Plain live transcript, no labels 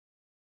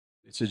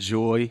It's a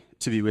joy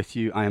to be with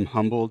you. I am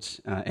humbled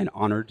and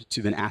honored to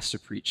have been asked to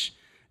preach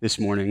this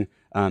morning,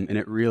 and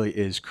it really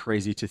is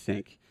crazy to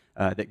think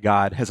that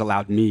God has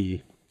allowed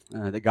me,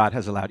 that God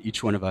has allowed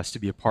each one of us to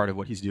be a part of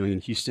what He's doing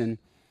in Houston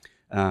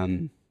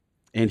and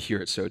here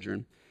at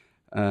Sojourn.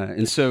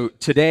 And so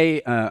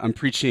today I'm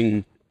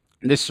preaching.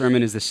 This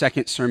sermon is the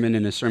second sermon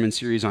in a sermon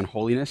series on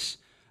holiness.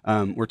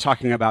 We're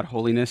talking about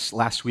holiness.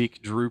 Last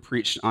week, Drew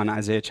preached on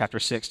Isaiah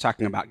chapter 6,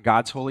 talking about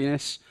God's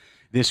holiness.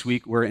 This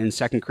week, we're in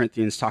 2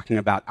 Corinthians talking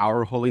about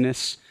our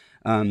holiness.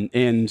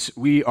 And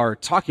we are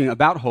talking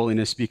about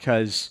holiness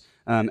because,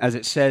 as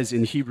it says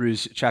in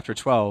Hebrews chapter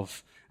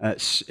 12,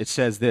 it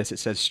says this. It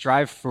says,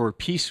 "Strive for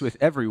peace with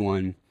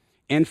everyone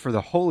and for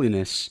the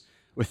holiness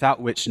without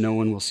which no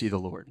one will see the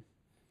Lord."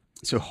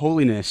 So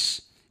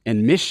holiness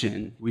and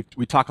mission,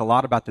 we talk a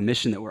lot about the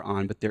mission that we're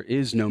on, but there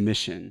is no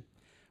mission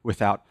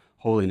without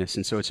holiness.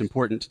 And so it's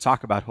important to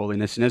talk about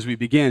holiness. And as we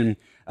begin,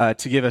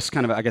 to give us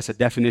kind of, I guess, a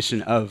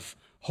definition of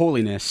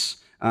holiness,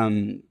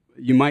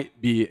 you might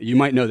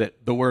know that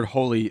the word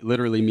holy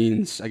literally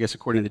means, I guess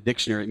according to the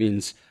dictionary, it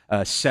means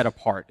set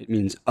apart. It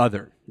means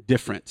other,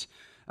 different.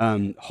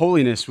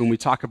 Holiness, when we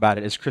talk about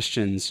it as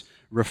Christians,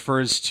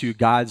 refers to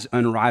God's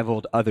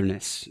unrivaled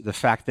otherness, the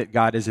fact that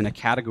God is in a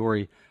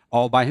category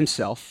all by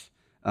himself.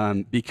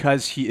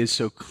 Because he is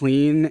so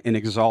clean and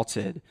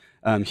exalted,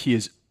 he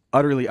is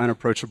utterly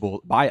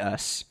unapproachable by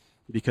us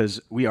because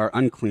we are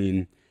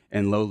unclean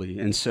and lowly.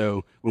 And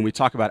so when we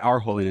talk about our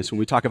holiness, when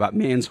we talk about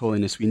man's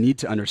holiness, we need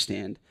to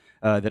understand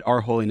that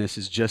our holiness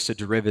is just a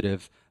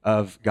derivative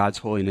of God's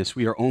holiness.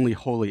 We are only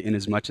holy in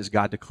as much as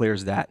God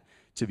declares that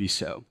to be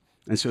so.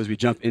 And so as we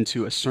jump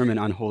into a sermon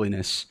on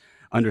holiness,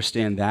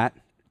 understand that.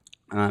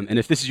 And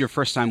if this is your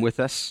first time with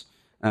us,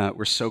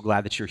 we're so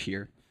glad that you're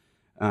here.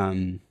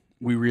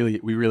 We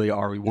really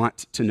are. We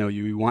want to know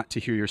you. We want to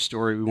hear your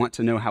story. We want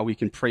to know how we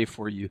can pray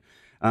for you.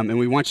 And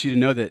we want you to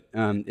know that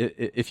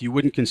if you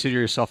wouldn't consider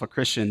yourself a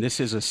Christian, this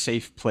is a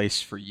safe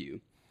place for you.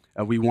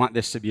 We want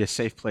this to be a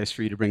safe place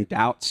for you to bring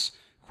doubts,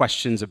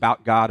 questions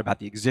about God, about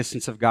the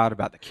existence of God,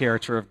 about the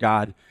character of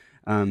God.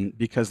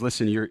 Because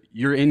listen,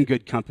 you're in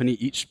good company.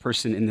 Each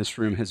person in this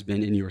room has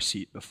been in your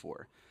seat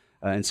before.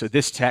 And so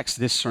this text,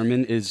 this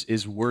sermon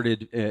is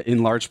worded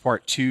in large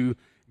part to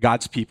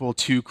God's people,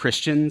 to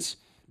Christians.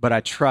 But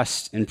I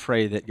trust and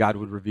pray that God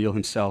would reveal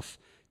himself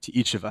to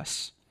each of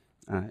us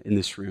in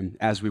this room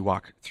as we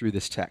walk through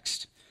this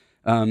text.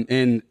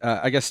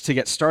 I guess to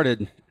get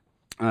started,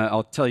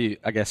 I'll tell you,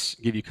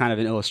 give you kind of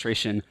an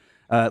illustration.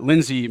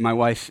 Lindsay, my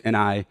wife, and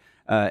I,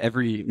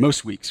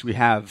 most weeks, we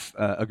have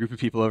a group of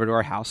people over to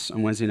our house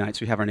on Wednesday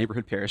nights. We have our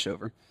neighborhood parish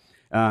over.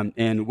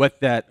 And what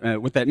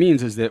that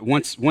means is that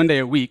one day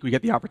a week, we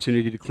get the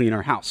opportunity to clean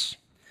our house.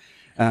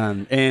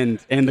 And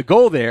the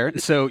goal there,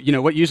 so,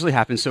 what usually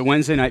happens, so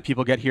Wednesday night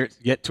people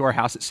get to our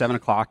house at 7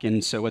 o'clock,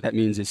 and so what that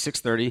means is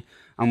 6:30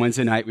 on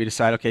Wednesday night, we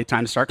decide, okay,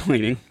 time to start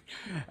cleaning.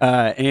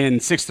 And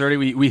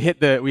 6:30, we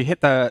hit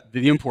the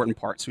important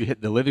parts. We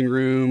hit the living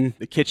room,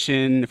 the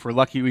kitchen. If we're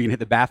lucky, we can hit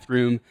the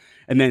bathroom.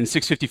 And then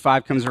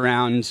 6:55 comes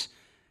around,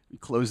 we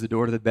close the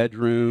door to the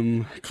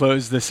bedroom,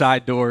 close the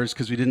side doors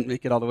because we didn't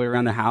make it all the way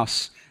around the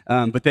house.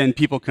 But then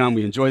people come,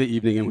 we enjoy the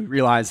evening, and we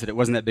realize that it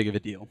wasn't that big of a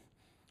deal,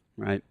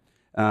 right?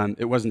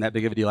 It wasn't that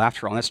big of a deal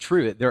after all. And that's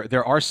true.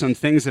 There are some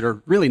things that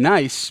are really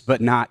nice,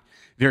 but not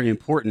very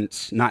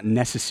important, not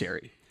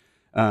necessary.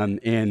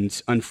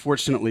 And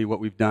unfortunately, what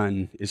we've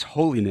done is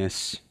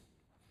holiness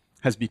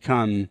has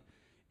become,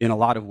 in a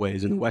lot of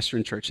ways, in the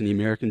Western church, in the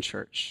American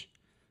church,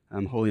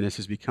 holiness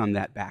has become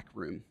that back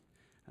room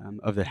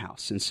of the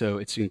house. And so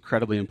it's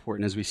incredibly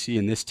important, as we see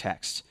in this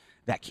text,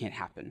 that can't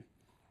happen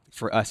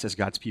for us as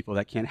God's people.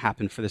 That can't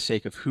happen for the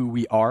sake of who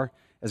we are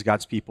as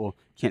God's people,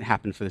 can't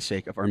happen for the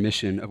sake of our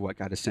mission of what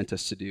God has sent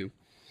us to do.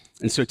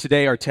 And so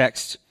today our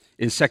text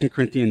is 2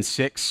 Corinthians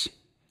 6,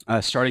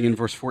 starting in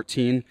verse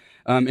 14.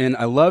 And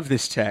I love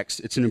this text.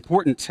 It's an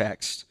important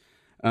text.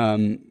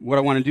 What I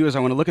want to do is I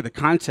want to look at the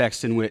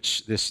context in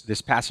which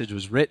this passage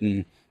was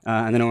written,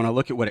 and then I want to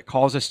look at what it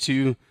calls us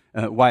to,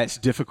 why it's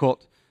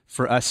difficult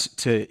for us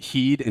to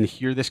heed and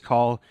hear this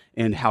call,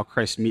 and how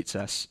Christ meets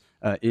us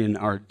in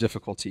our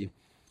difficulty.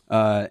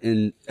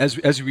 And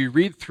as we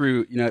read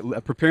through,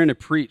 preparing to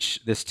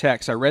preach this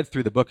text, I read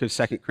through the book of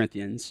 2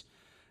 Corinthians,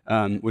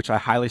 which I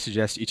highly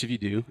suggest each of you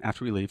do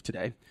after we leave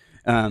today.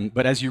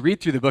 But as you read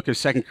through the book of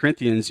 2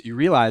 Corinthians, you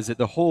realize that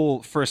the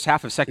whole first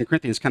half of 2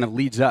 Corinthians kind of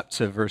leads up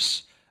to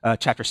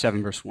chapter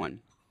 7, verse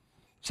 1.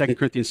 2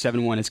 Corinthians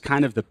 7:1 is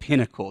kind of the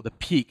pinnacle, the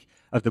peak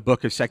of the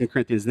book of 2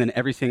 Corinthians. And then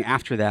everything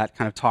after that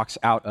kind of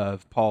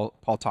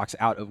Paul talks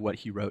out of what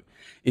he wrote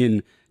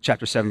in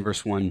chapter 7,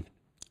 verse 1.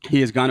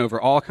 He has gone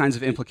over all kinds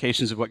of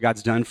implications of what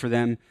God's done for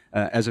them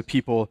as a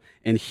people.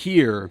 And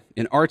here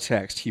in our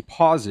text, the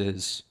Apostle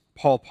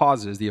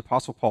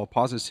Paul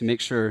pauses to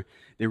make sure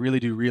they really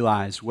do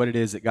realize what it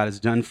is that God has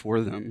done for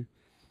them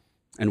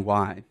and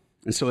why.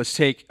 And so let's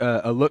take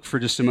a look for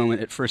just a moment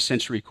at first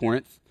century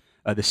Corinth,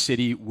 the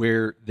city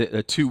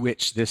to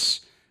which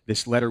this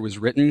letter was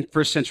written.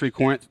 First century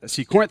Corinth.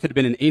 See, Corinth had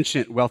been an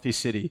ancient, wealthy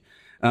city.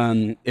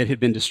 It had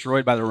been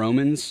destroyed by the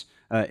Romans.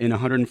 In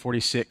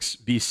 146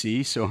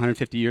 BC, so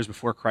 150 years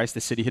before Christ,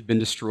 the city had been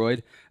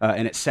destroyed,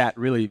 and it sat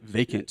really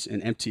vacant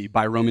and empty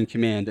by Roman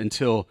command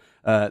until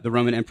the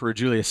Roman Emperor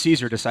Julius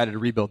Caesar decided to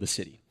rebuild the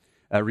city,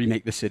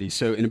 remake the city.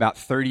 So in about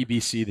 30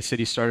 BC, the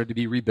city started to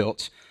be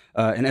rebuilt.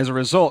 And as a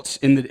result,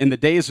 in the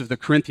days of the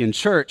Corinthian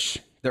church,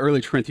 the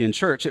early Corinthian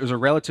church, it was a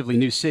relatively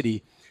new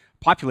city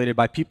populated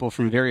by people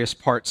from various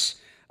parts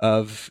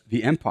of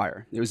the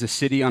empire. It was a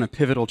city on a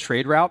pivotal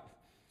trade route.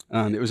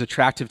 It was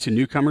attractive to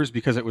newcomers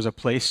because it was a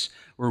place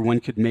where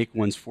one could make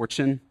one's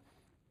fortune.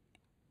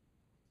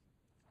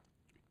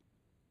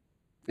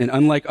 And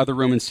unlike other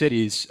Roman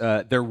cities,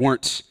 there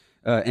weren't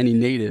any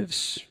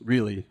natives,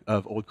 really,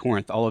 of Old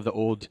Corinth. All of the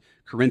old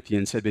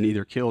Corinthians had been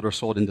either killed or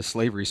sold into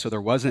slavery, so there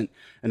wasn't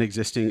an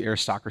existing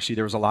aristocracy.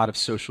 There was a lot of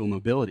social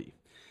mobility.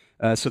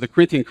 So the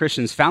Corinthian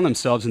Christians found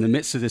themselves in the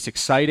midst of this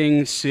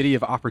exciting city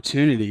of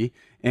opportunity,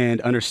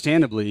 and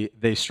understandably,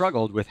 they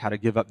struggled with how to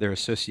give up their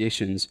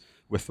associations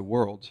with the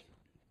world.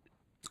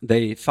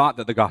 They thought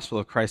that the gospel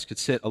of Christ could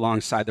sit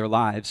alongside their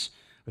lives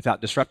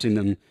without disrupting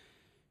them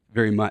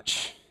very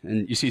much.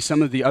 And you see,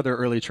 some of the other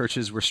early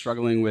churches were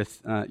struggling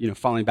with,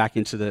 falling back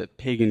into the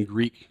pagan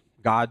Greek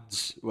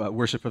gods,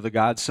 worship of the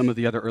gods. Some of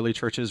the other early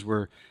churches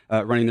were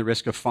running the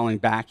risk of falling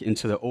back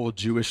into the old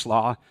Jewish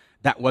law.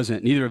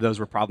 Neither of those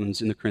were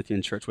problems in the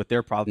Corinthian church. What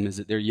their problem is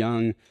that their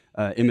young,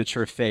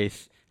 immature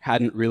faith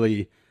hadn't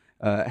really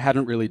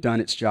done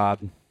its job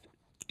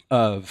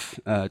of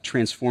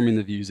transforming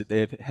the views that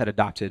they had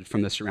adopted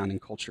from the surrounding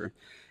culture.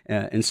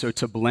 And so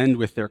to blend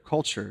with their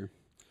culture,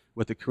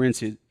 what the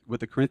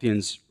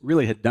Corinthians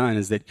really had done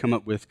is they'd come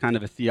up with kind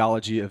of a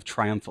theology of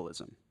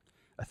triumphalism,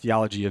 a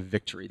theology of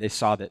victory. They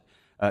saw that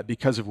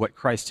because of what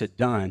Christ had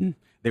done,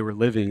 they were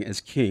living as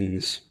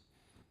kings.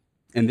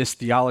 And this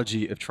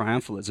theology of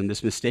triumphalism,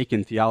 this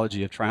mistaken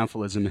theology of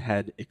triumphalism,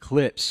 had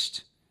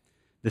eclipsed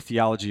the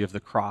theology of the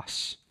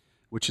cross,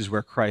 which is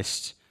where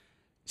Christ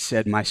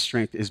said, "My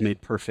strength is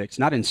made perfect,"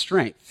 not in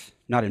strength,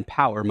 not in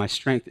power. My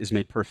strength is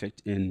made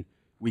perfect in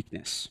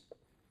weakness.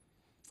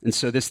 And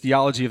so this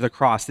theology of the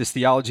cross, this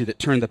theology that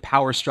turned the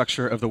power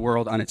structure of the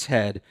world on its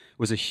head,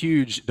 was a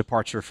huge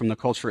departure from the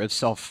culture of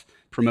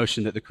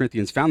self-promotion that the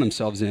Corinthians found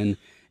themselves in.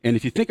 And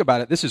if you think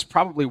about it, this is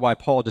probably why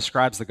Paul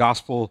describes the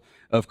gospel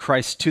of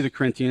Christ to the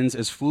Corinthians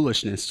as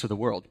foolishness to the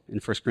world in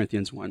 1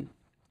 Corinthians 1.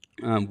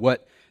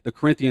 What the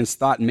Corinthians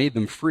thought made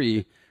them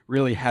free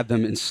really had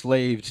them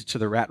enslaved to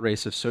the rat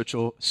race of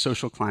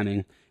social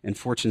climbing and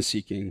fortune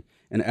seeking.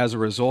 And as a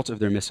result of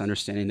their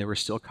misunderstanding, they were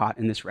still caught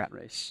in this rat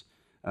race.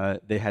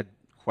 They had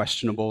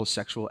questionable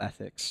sexual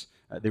ethics.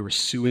 They were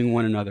suing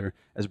one another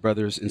as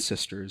brothers and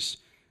sisters.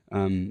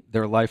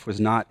 Their life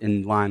was not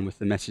in line with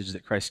the message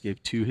that Christ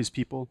gave to his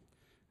people,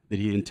 that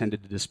he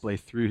intended to display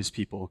through his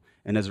people.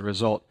 And as a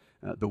result,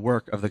 the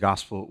work of the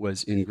gospel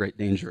was in great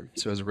danger.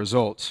 So as a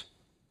result,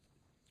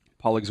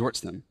 Paul exhorts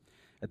them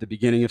at the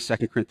beginning of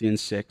 2 Corinthians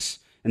 6,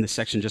 in the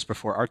section just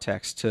before our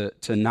text,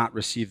 to not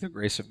receive the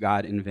grace of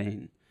God in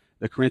vain.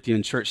 The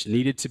Corinthian church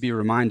needed to be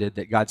reminded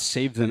that God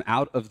saved them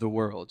out of the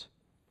world,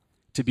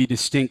 to be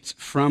distinct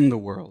from the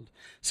world,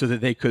 so that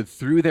they could,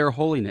 through their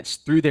holiness,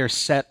 through their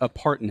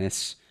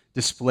set-apartness,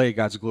 display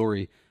God's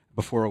glory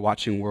before a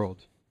watching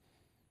world.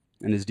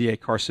 And as D.A.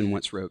 Carson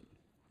once wrote,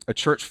 "A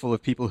church full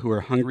of people who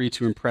are hungry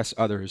to impress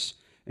others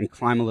and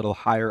climb a little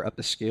higher up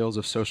the scales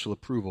of social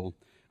approval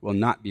will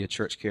not be a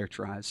church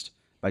characterized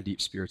by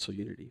deep spiritual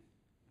unity,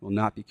 will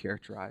not be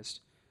characterized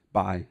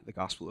by the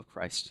gospel of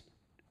Christ."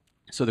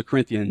 So the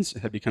Corinthians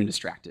had become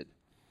distracted.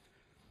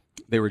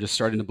 They were just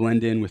starting to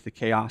blend in with the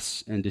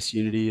chaos and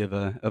disunity of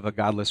a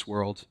godless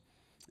world.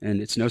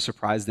 And it's no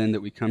surprise then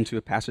that we come to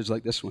a passage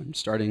like this one,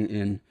 starting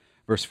in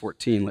verse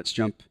 14. Let's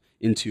jump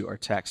into our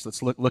text.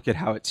 Let's look at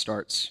how it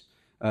starts.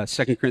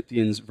 2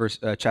 Corinthians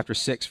chapter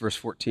 6, verse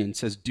 14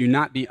 says, "Do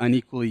not be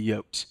unequally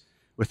yoked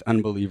with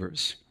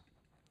unbelievers."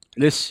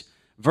 This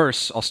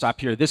verse, I'll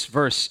stop here, this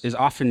verse is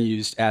often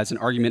used as an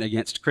argument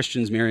against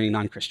Christians marrying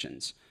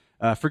non-Christians.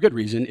 For good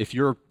reason. If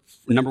your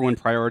number one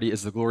priority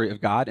is the glory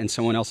of God and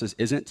someone else's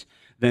isn't,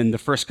 then the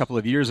first couple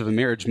of years of a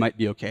marriage might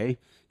be okay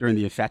during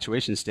the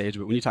infatuation stage,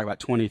 but when you talk about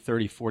 20,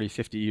 30, 40,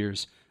 50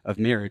 years of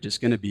marriage, it's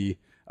going to be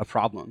a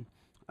problem.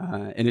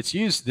 And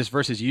this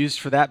verse is used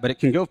for that, but it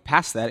can go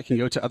past that. It can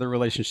go to other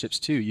relationships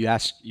too.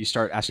 You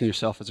start asking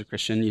yourself as a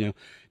Christian,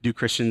 do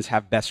Christians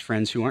have best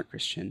friends who aren't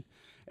Christian?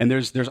 And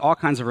there's all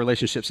kinds of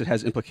relationships it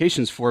has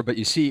implications for, but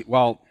you see,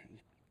 while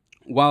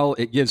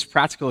it gives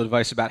practical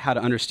advice about how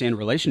to understand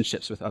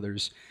relationships with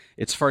others,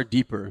 it's far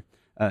deeper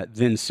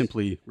than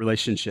simply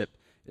relationship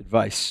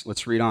advice.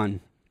 Let's read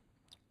on.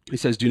 He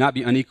says, "Do not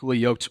be unequally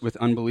yoked with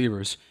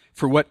unbelievers.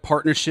 For what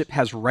partnership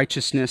has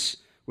righteousness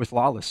with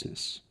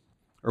lawlessness?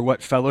 Or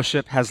what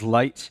fellowship has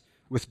light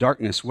with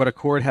darkness? What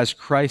accord has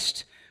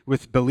Christ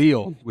with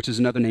Belial," which is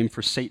another name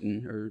for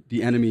Satan, or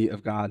the enemy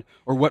of God?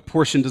 "Or what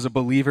portion does a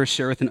believer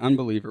share with an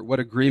unbeliever? What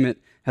agreement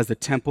has the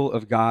temple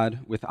of God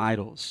with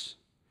idols?"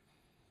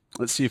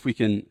 Let's see if we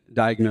can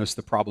diagnose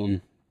the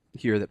problem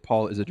here that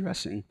Paul is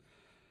addressing.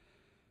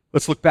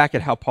 Let's look back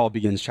at how Paul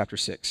begins chapter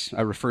 6.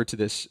 I referred to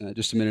this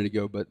just a minute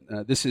ago, but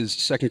this is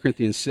 2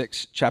 Corinthians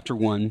 6, chapter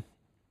 1.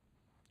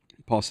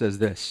 Paul says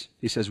this.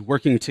 He says,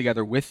 working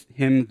together with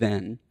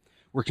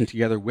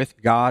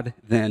God,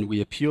 then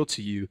we appeal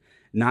to you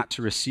not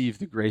to receive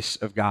the grace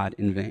of God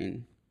in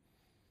vain.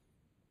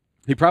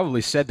 He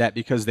probably said that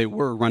because they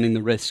were running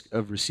the risk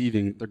of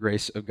receiving the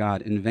grace of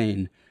God in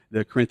vain.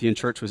 The Corinthian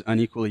church was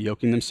unequally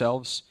yoking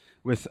themselves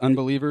with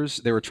unbelievers.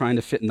 They were trying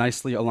to fit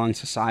nicely along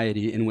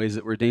society in ways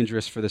that were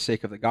dangerous for the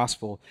sake of the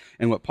gospel.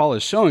 And what Paul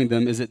is showing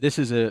them is that this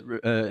is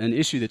an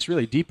issue that's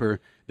really deeper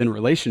than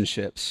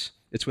relationships.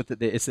 It's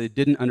they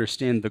didn't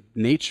understand the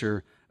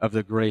nature of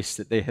the grace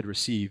that they had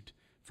received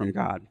from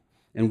God.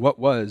 And what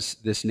was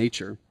this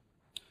nature?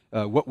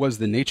 What was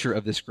the nature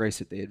of this grace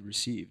that they had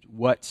received?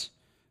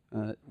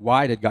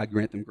 Why did God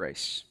grant them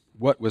grace?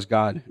 What was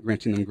God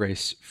granting them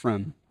grace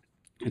from?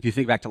 If you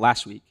think back to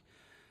last week,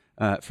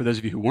 for those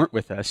of you who weren't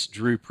with us,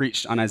 Drew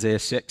preached on Isaiah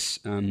 6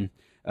 when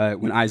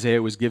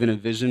Isaiah was given a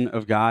vision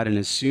of God, and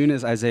as soon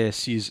as Isaiah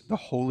sees the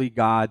holy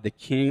God, the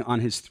king on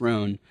his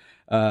throne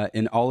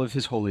in all of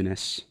his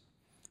holiness,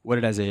 what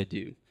did Isaiah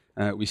do?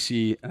 We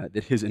see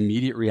that his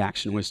immediate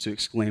reaction was to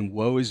exclaim,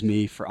 "Woe is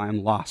me, for I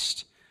am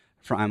lost,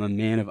 for I am a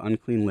man of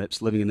unclean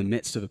lips, living in the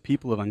midst of a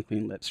people of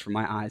unclean lips, for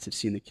my eyes have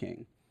seen the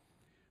King,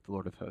 the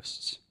Lord of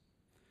hosts."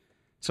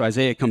 So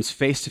Isaiah comes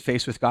face to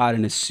face with God,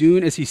 and as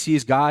soon as he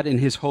sees God in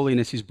his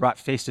holiness, he's brought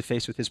face to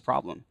face with his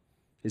problem,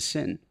 his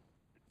sin.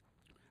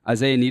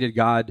 Isaiah needed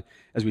God,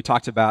 as we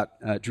talked about,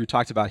 Drew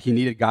talked about, he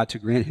needed God to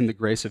grant him the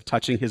grace of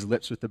touching his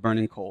lips with the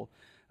burning coal,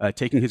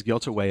 taking his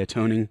guilt away,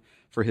 atoning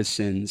for his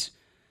sins.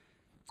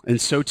 And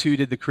so too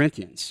did the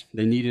Corinthians.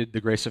 They needed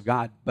the grace of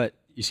God. But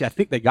you see, I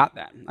think they got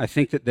that. I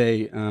think that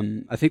they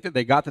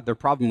got that their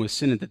problem was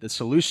sin and that the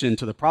solution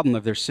to the problem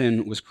of their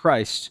sin was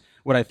Christ.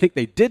 What I think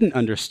they didn't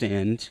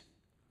understand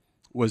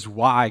was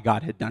why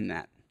God had done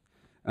that.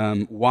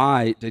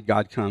 Why did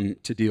God come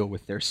to deal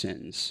with their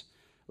sins?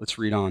 Let's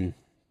read on.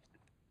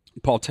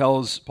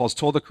 Paul's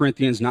told the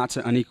Corinthians not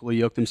to unequally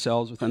yoke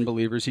themselves with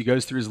unbelievers. He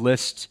goes through his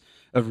list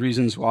of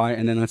reasons why,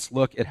 and then let's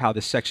look at how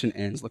this section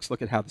ends. Let's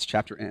look at how this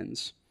chapter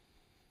ends.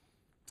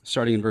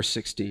 Starting in verse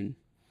 16.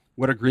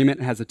 What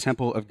agreement has the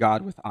temple of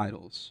God with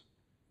idols?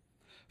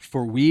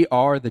 For we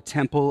are the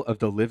temple of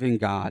the living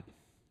God.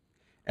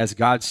 As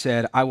God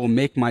said, I will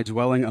make my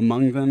dwelling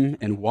among them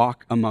and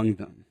walk among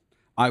them.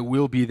 I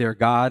will be their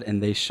God,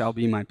 and they shall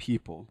be my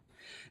people.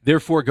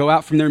 Therefore, go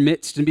out from their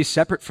midst and be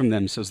separate from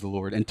them, says the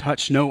Lord, and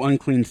touch no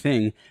unclean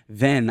thing.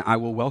 Then I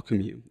will welcome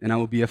you, and I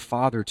will be a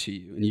father to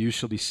you, and you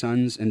shall be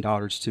sons and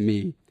daughters to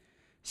me,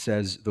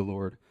 says the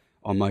Lord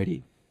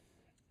Almighty.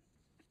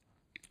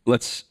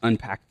 Let's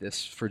unpack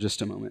this for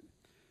just a moment.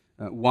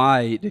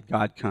 Why did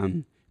God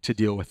come to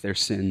deal with their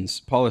sins?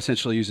 Paul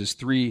essentially uses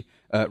three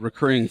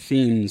recurring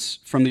themes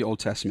from the Old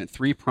Testament,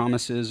 three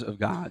promises of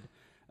God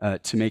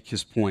to make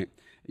his point.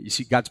 You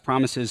see, God's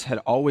promises had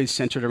always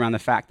centered around the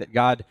fact that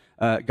God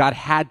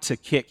had to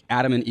kick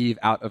Adam and Eve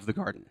out of the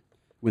garden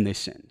when they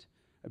sinned.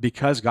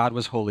 Because God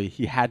was holy,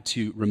 he had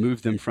to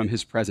remove them from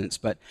his presence.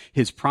 But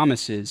his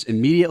promises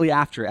immediately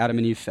after Adam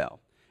and Eve fell,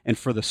 and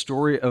for the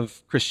story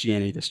of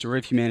Christianity, the story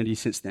of humanity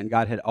since then,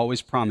 God had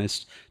always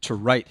promised to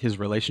right his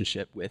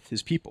relationship with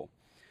his people.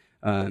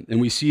 And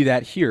we see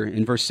that here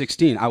in verse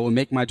 16. I will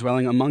make my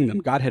dwelling among them.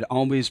 God had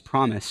always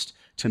promised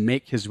to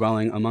make his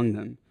dwelling among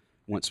them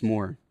once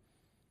more.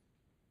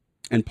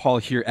 And Paul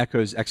here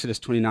echoes Exodus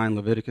 29,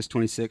 Leviticus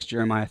 26,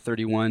 Jeremiah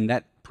 31.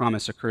 That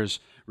promise occurs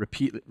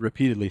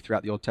repeatedly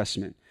throughout the Old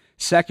Testament.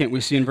 Second,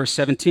 we see in verse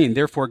 17,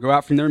 therefore go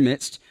out from their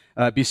midst,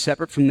 be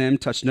separate from them,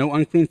 touch no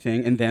unclean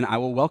thing, and then I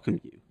will welcome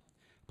you.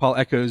 Paul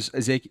echoes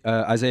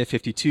Isaiah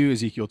 52,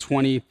 Ezekiel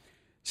 20,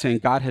 saying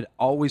God had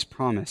always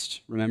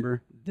promised,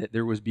 remember, that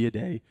there would be a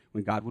day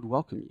when God would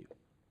welcome you.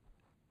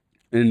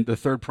 And the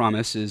third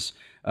promise is,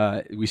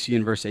 we see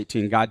in verse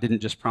 18, God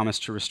didn't just promise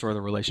to restore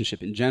the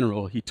relationship in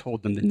general, he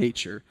told them the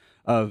nature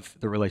of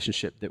the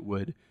relationship that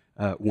would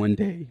one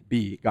day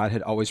be. God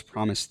had always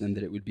promised them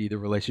that it would be the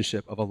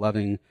relationship of a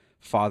loving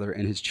father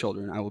and his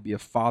children. I will be a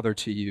father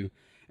to you,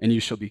 and you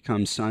shall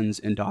become sons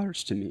and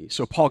daughters to me.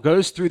 So Paul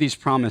goes through these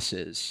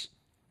promises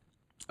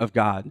of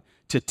God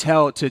to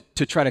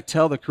try to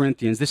tell the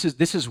Corinthians, this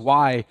is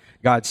why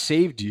God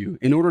saved you,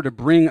 in order to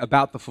bring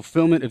about the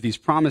fulfillment of these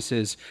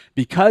promises.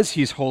 Because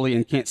he's holy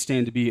and can't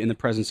stand to be in the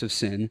presence of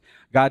sin,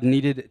 God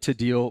needed to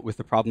deal with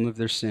the problem of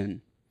their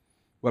sin.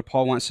 What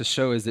Paul wants to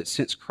show is that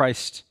since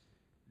Christ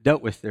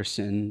dealt with their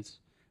sins,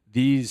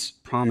 these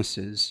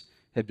promises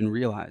have been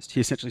realized.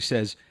 He essentially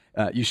says,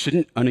 you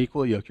shouldn't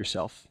unequally yoke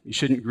yourself. You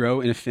shouldn't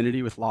grow in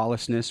affinity with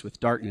lawlessness, with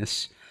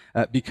darkness,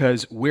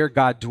 because where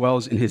God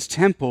dwells in his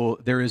temple,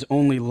 there is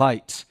only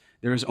light,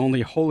 there is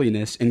only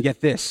holiness. And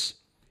get this,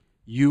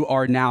 you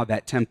are now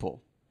that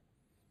temple.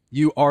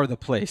 You are the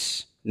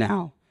place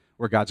now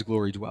where God's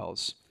glory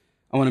dwells.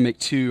 I want to make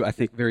two, I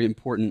think, very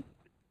important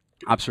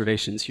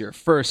observations here.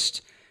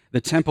 First,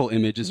 the temple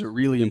image is a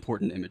really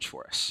important image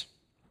for us.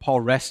 Paul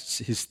rests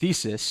his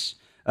thesis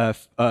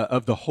of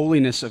the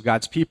holiness of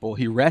God's people.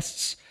 He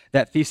rests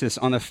that thesis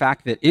on the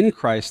fact that in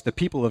Christ, the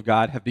people of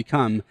God have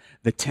become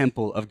the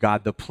temple of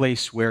God, the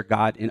place where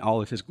God in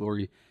all of his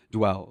glory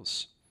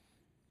dwells.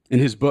 In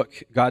his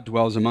book, God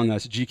Dwells Among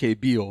Us, G.K.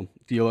 Beale,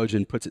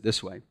 theologian, puts it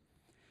this way.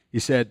 He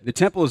said, the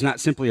temple is not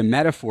simply a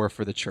metaphor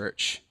for the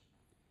church.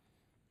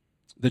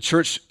 The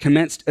church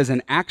commenced as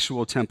an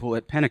actual temple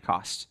at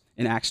Pentecost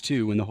in Acts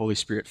 2 when the Holy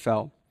Spirit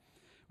fell.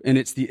 And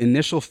it's the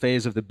initial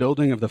phase of the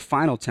building of the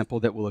final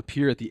temple that will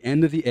appear at the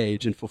end of the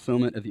age in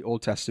fulfillment of the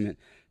Old Testament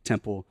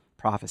temple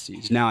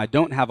prophecies. Now, I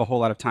don't have a whole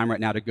lot of time right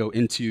now to go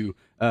into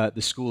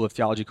the school of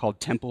theology called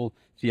temple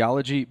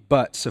theology,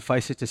 but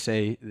suffice it to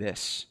say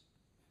this.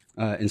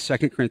 In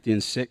 2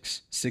 Corinthians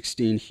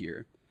 6:16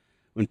 here,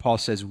 when Paul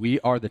says, we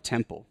are the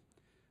temple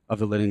of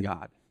the living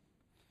God,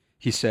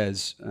 he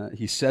says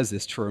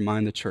this to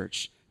remind the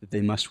church that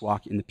they must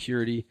walk in the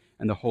purity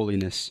and the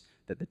holiness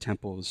that the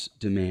temples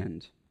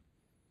demand.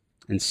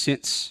 And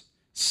since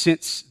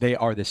they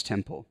are this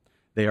temple,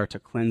 they are to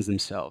cleanse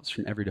themselves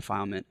from every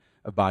defilement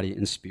of body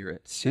and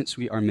spirit. Since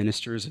we are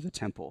ministers of the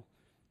temple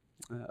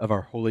of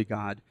our holy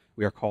God,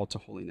 we are called to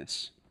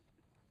holiness.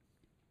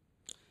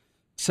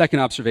 Second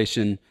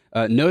observation,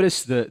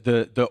 notice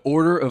the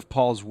order of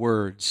Paul's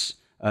words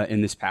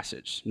in this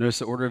passage. Notice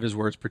the order of his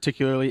words,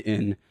 particularly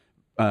in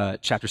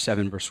chapter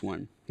 7, verse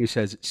 1. He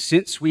says,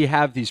 since we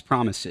have these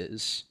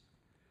promises,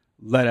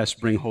 let us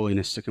bring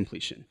holiness to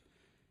completion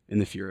in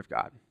the fear of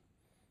God.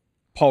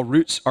 Paul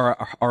roots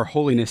our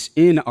holiness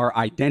in our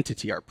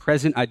identity, our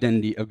present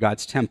identity of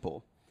God's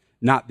temple,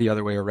 not the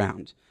other way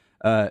around.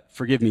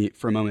 Forgive me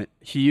for a moment.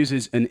 He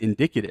uses an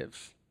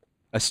indicative,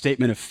 a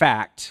statement of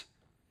fact,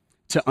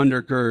 to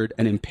undergird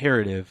an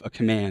imperative, a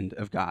command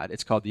of God.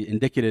 It's called the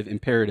indicative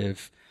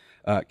imperative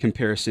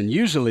comparison.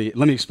 Usually,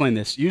 let me explain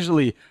this.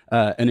 Usually,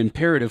 an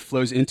imperative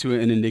flows into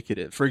an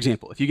indicative. For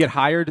example, if you get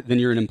hired, then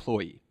you're an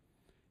employee.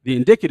 The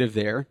indicative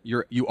there,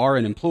 you are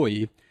an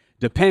employee,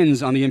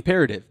 depends on the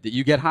imperative that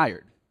you get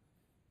hired,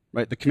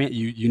 right? The command,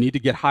 you need to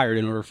get hired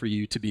in order for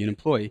you to be an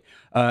employee.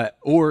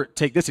 Or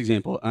take this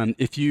example.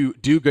 If you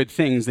do good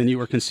things, then you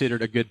are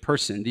considered a good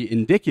person. The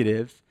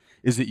indicative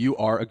is that you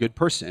are a good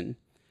person,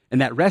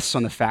 and that rests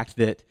on the fact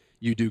that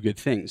you do good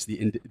things,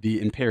 the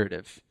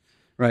imperative,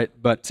 right?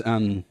 But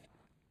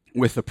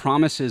with the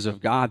promises of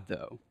God,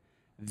 though,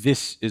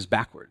 this is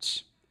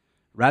backwards.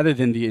 Rather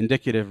than the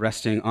indicative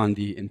resting on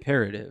the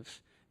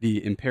imperative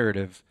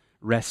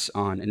rests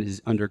on and is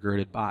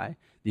undergirded by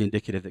the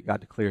indicative that God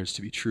declares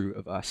to be true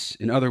of us.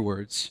 In other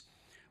words,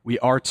 we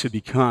are to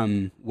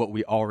become what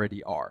we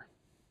already are.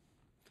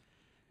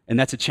 And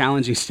that's a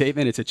challenging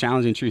statement. It's a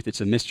challenging truth.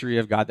 It's a mystery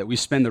of God that we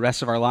spend the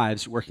rest of our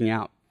lives working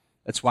out.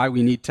 That's why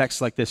we need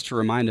texts like this to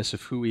remind us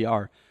of who we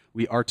are.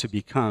 We are to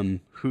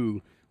become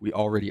who we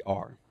already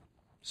are.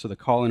 So the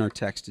call in our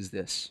text is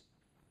this.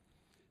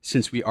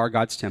 Since we are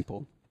God's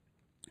temple,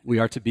 we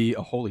are to be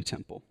a holy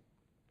temple.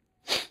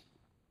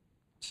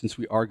 Since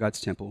we are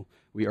God's temple,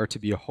 we are to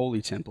be a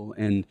holy temple.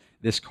 And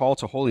this call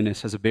to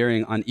holiness has a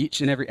bearing on each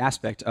and every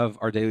aspect of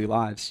our daily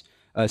lives.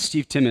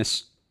 Steve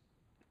Timmis,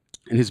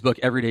 in his book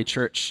Everyday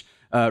Church,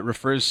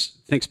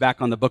 thinks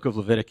back on the book of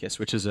Leviticus,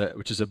 which is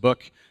a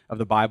book of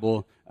the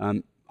Bible,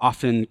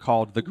 often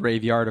called the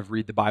graveyard of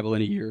read the Bible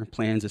in a year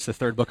plans. It's the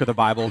third book of the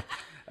Bible.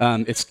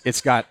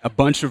 It's got a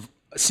bunch of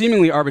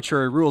seemingly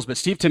arbitrary rules, but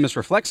Steve Timmis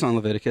reflects on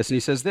Leviticus, and he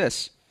says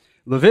this: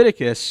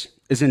 Leviticus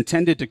is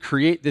intended to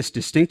create this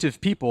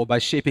distinctive people by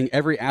shaping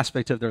every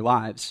aspect of their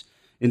lives,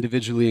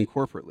 individually and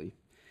corporately.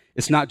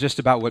 It's not just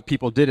about what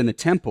people did in the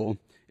temple,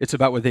 it's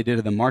about what they did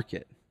in the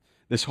market.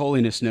 This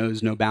holiness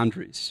knows no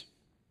boundaries.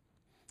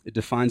 It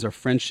defines our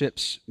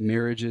friendships,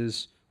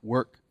 marriages,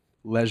 work,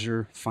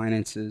 leisure,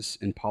 finances,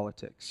 and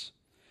politics.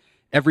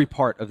 Every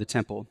part of the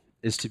temple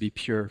is to be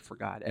pure for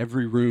God.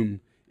 Every room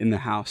in the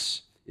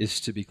house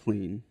is to be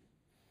clean.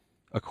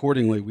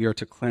 Accordingly, we are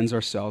to cleanse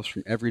ourselves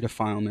from every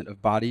defilement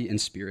of body and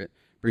spirit,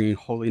 bringing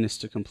holiness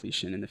to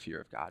completion in the fear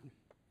of God.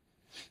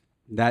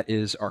 That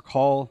is our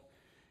call,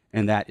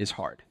 and that is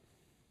hard,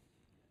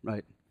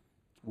 right?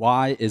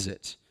 Why is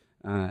it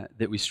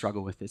that we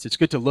struggle with this? It's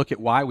good to look at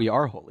why we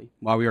are holy,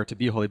 why we are to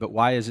be holy, but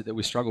why is it that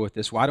we struggle with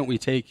this? Why don't we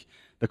take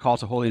the call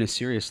to holiness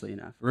seriously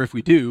enough? Or if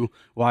we do,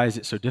 why is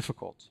it so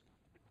difficult?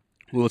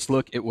 Well, let's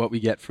look at what we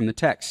get from the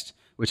text,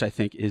 which I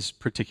think is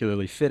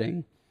particularly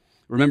fitting.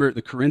 Remember,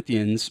 the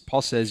Corinthians,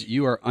 Paul says,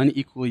 you are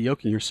unequally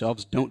yoking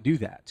yourselves. Don't do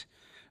that.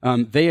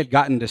 They had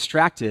gotten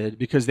distracted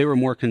because they were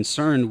more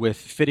concerned with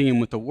fitting in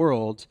with the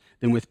world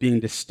than with being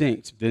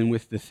distinct, than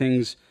with the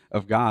things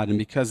of God. And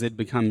because they'd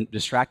become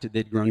distracted,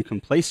 they'd grown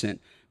complacent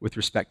with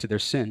respect to their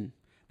sin.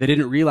 They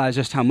didn't realize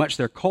just how much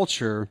their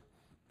culture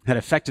had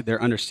affected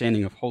their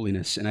understanding of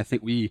holiness. And I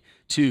think we,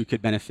 too,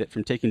 could benefit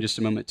from taking just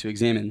a moment to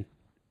examine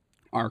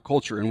our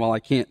culture. And while I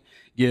can't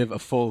give a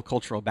full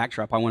cultural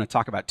backdrop, I want to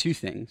talk about two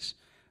things: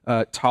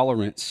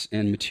 tolerance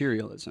and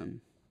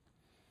materialism.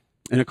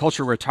 In a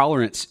culture where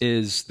tolerance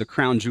is the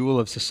crown jewel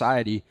of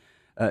society,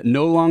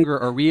 no longer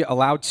are we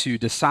allowed to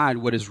decide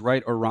what is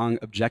right or wrong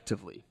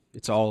objectively.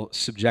 It's all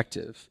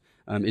subjective.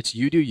 It's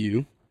you do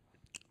you,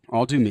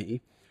 I'll do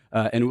me,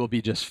 and we'll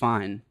be just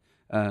fine.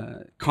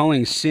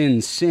 calling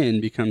sin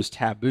sin becomes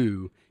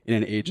taboo in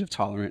an age of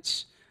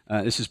tolerance.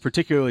 This is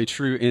particularly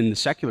true in the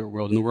secular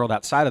world, in the world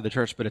outside of the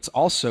church, but it's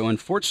also,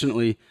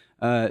 unfortunately,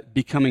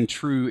 becoming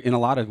true in a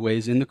lot of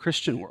ways in the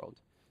Christian world.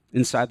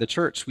 Inside the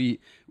church,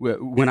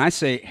 when I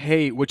say,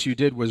 hey, what you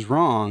did was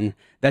wrong,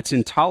 that's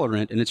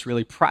intolerant, and it's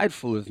really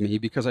prideful of me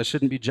because I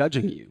shouldn't be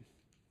judging you,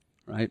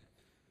 right?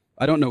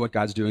 I don't know what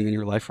God's doing in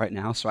your life right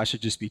now, so I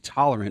should just be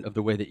tolerant of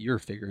the way that you're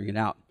figuring it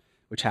out,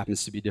 which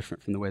happens to be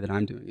different from the way that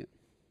I'm doing it.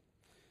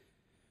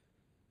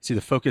 See, the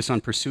focus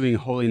on pursuing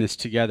holiness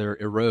together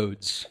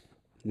erodes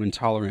when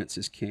tolerance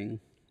is king.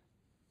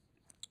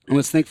 And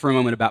let's think for a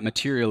moment about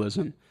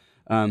materialism.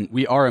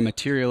 We are a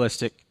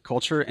materialistic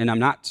culture, and I'm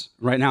not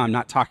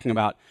talking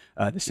about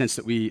the sense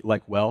that we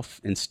like wealth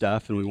and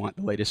stuff and we want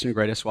the latest and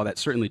greatest. While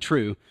that's certainly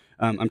true,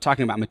 I'm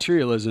talking about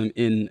materialism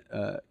in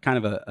kind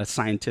of a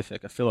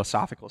scientific, a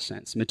philosophical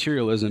sense.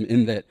 Materialism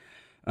in that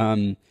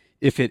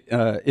if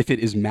it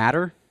is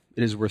matter,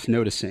 it is worth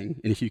noticing,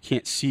 and if you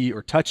can't see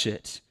or touch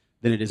it,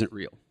 then it isn't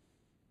real.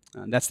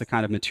 That's the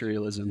kind of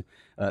materialism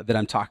that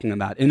I'm talking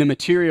about. In a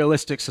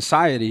materialistic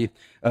society,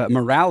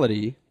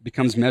 morality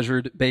becomes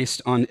measured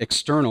based on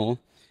external,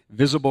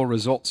 visible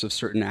results of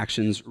certain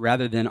actions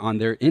rather than on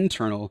their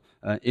internal,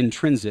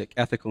 intrinsic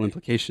ethical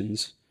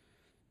implications.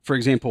 For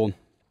example,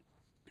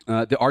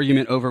 the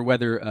argument over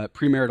whether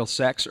premarital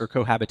sex or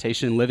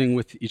cohabitation, living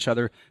with each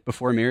other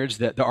before marriage,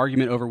 the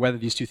argument over whether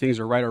these two things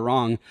are right or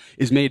wrong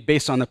is made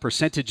based on the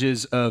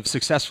percentages of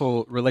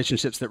successful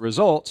relationships that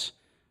result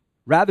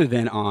rather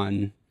than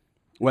on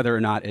whether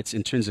or not it's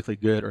intrinsically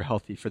good or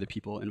healthy for the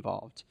people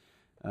involved.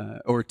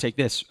 Or take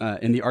this,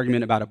 in the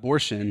argument about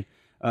abortion,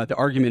 the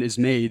argument is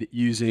made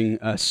using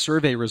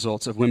survey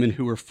results of women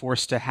who were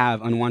forced to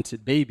have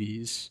unwanted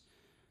babies,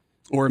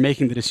 or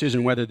making the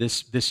decision whether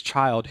this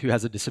child who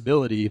has a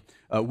disability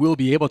will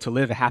be able to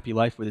live a happy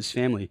life with his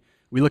family.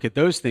 We look at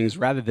those things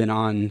rather than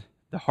on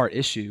the heart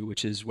issue,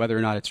 which is whether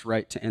or not it's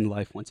right to end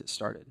life once it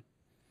started.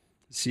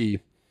 See,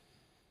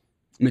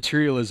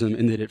 materialism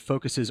in that it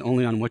focuses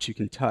only on what you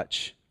can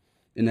touch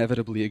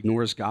inevitably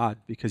ignores God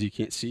because you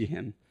can't see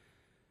him.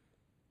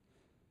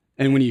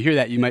 And when you hear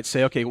that, you might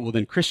say, okay, well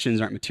then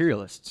Christians aren't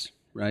materialists,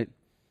 right?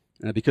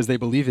 Because they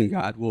believe in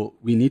God. Well,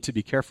 we need to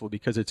be careful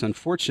because it's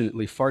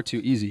unfortunately far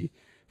too easy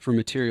for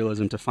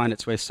materialism to find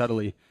its way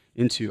subtly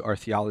into our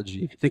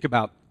theology. Think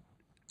about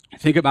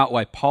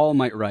why Paul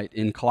might write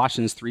in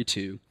Colossians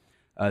 3:2.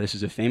 This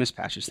is a famous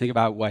passage. Think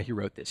about why he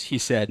wrote this. He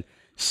said,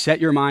 set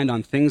your mind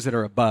on things that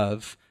are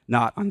above,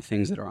 not on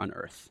things that are on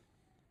earth.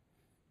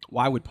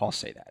 Why would Paul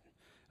say that?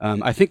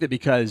 I think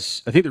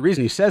the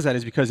reason he says that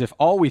is because if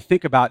all we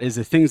think about is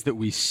the things that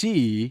we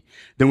see,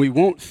 then we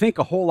won't think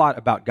a whole lot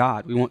about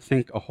God. We won't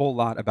think a whole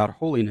lot about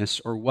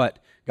holiness or what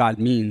God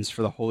means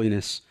for the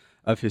holiness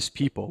of his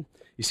people.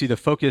 You see, the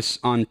focus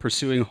on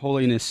pursuing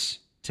holiness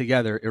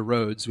together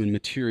erodes when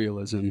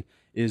materialism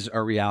is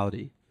our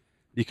reality.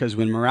 Because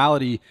when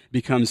morality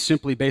becomes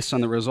simply based on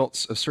the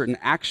results of certain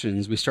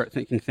actions, we start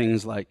thinking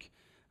things like,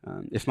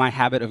 if my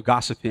habit of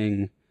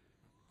gossiping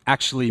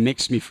actually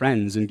makes me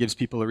friends and gives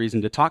people a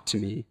reason to talk to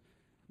me,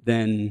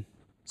 then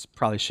it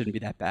probably shouldn't be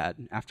that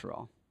bad after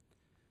all.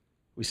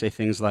 We say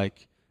things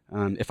like,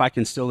 if I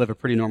can still live a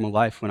pretty normal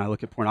life when I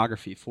look at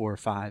pornography 4 or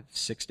 5,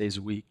 6 days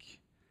a week,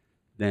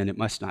 then it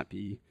must not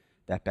be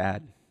that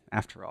bad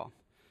after all.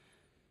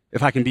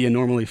 If I can be a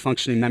normally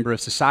functioning member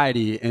of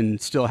society and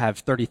still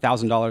have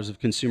 $30,000 of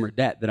consumer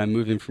debt that I'm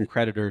moving from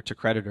creditor to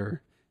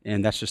creditor,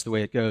 and that's just the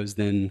way it goes,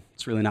 then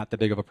it's really not that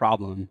big of a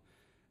problem.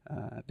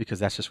 Because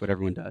that's just what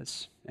everyone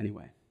does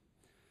anyway.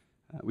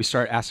 We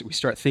start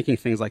thinking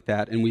things like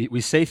that, and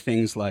we say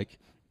things like,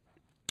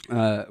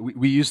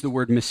 we use the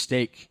word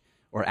mistake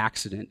or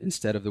accident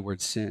instead of the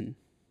word sin.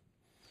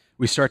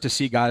 We start to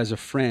see God as a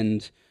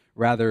friend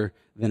rather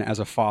than as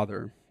a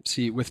father.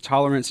 See, with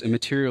tolerance and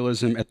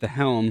materialism at the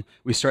helm,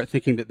 we start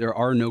thinking that there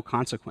are no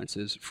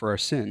consequences for our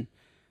sin.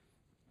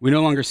 We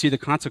no longer see the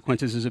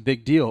consequences as a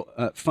big deal.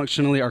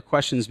 Functionally, our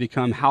questions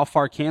become, how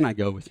far can I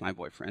go with my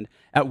boyfriend?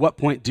 At what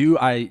point do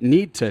I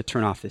need to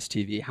turn off this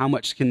TV? How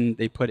much can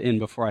they put in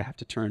before I have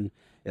to turn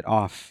it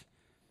off?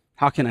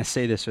 How can I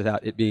say this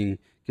without it being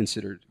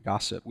considered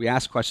gossip? We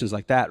ask questions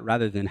like that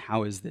rather than,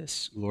 how is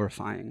this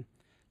glorifying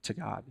to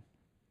God?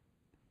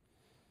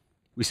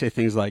 We say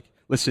things like,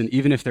 listen,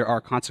 even if there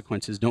are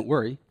consequences, don't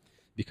worry,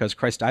 because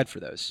Christ died for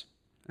those,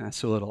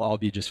 so it'll all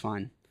be just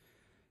fine.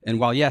 And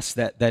while, yes,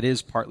 that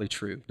is partly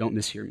true, don't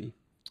mishear me.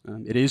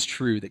 It is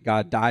true that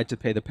God died to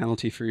pay the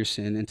penalty for your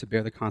sin and to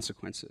bear the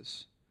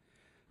consequences.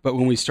 But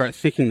when we start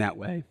thinking that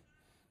way,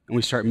 and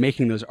we start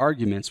making those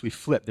arguments, we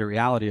flip the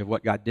reality of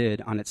what God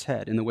did on its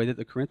head in the way that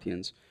the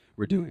Corinthians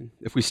were doing.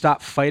 If we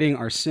stop fighting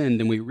our sin,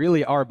 then we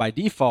really are, by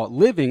default,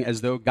 living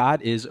as though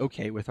God is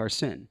okay with our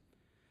sin.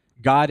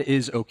 God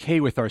is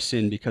okay with our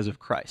sin because of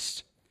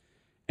Christ.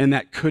 And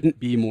that couldn't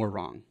be more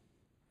wrong.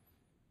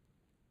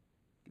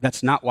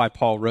 That's not why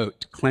Paul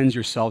wrote, cleanse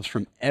yourselves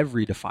from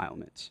every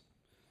defilement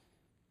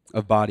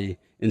of body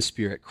in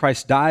spirit.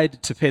 Christ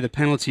died to pay the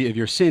penalty of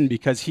your sin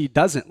because he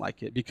doesn't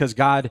like it, because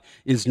God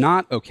is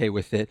not okay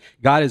with it.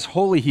 God is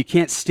holy. He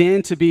can't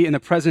stand to be in the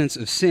presence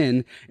of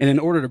sin. And in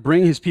order to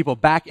bring his people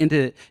back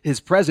into his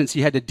presence,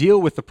 he had to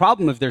deal with the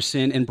problem of their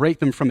sin and break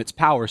them from its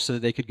power so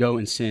that they could go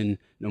and sin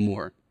no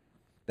more.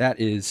 That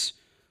is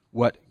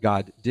what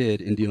God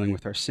did in dealing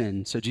with our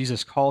sin. So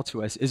Jesus' call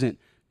to us isn't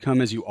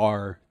come as you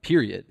are,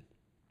 period.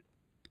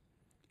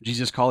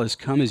 Jesus' call is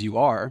come as you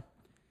are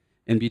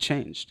and be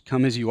changed.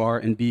 Come as you are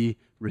and be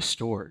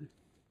restored.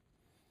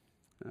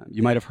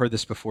 You might have heard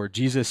this before.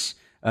 Jesus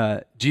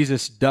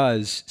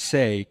does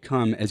say,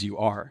 come as you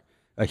are.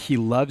 He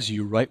loves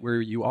you right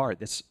where you are.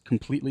 That's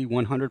completely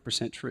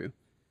 100% true.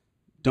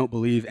 Don't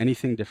believe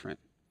anything different.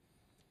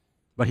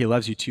 But he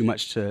loves you too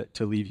much to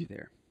leave you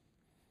there.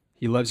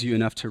 He loves you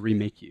enough to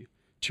remake you,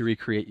 to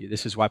recreate you.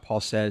 This is why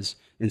Paul says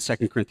in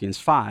 2 Corinthians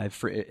 5,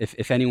 for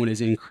if anyone is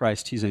in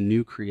Christ, he's a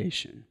new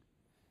creation.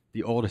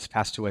 The old has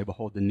passed away.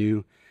 Behold, the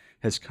new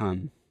has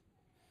come.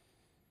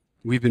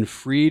 We've been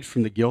freed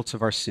from the guilt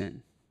of our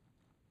sin.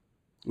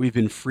 We've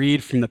been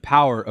freed from the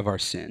power of our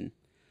sin,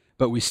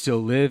 but we still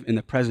live in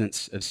the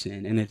presence of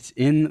sin. And it's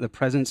in the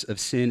presence of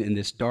sin in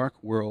this dark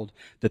world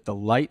that the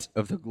light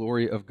of the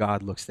glory of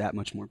God looks that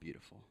much more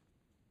beautiful.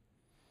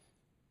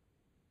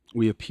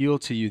 We appeal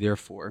to you,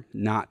 therefore,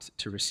 not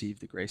to receive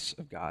the grace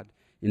of God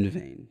in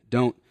vain.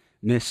 Don't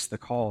miss the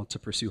call to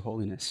pursue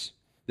holiness.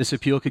 This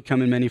appeal could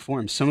come in many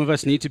forms. Some of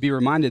us need to be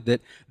reminded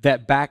that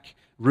that back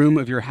room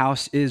of your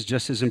house is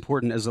just as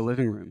important as the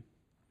living room.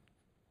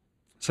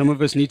 Some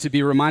of us need to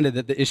be reminded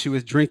that the issue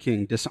with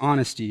drinking,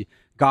 dishonesty,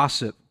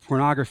 gossip,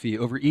 pornography,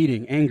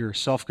 overeating, anger,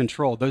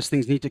 self-control, those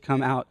things need to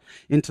come out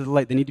into the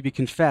light. They need to be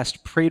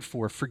confessed, prayed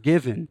for,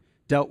 forgiven,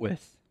 dealt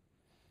with.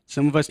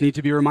 Some of us need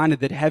to be reminded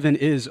that heaven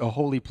is a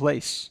holy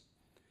place,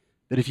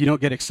 that if you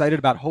don't get excited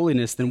about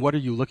holiness, then what are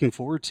you looking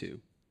forward to?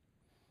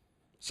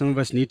 Some of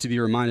us need to be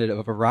reminded of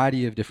a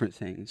variety of different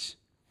things,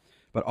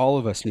 but all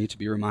of us need to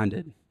be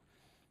reminded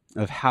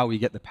of how we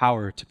get the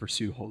power to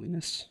pursue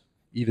holiness,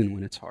 even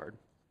when it's hard.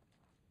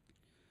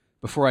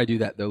 Before I do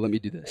that, though, let me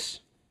do this.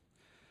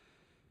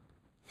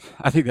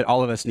 I think that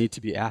all of us need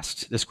to be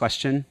asked this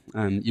question.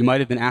 You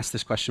might have been asked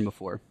this question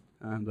before,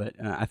 but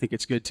I think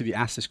it's good to be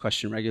asked this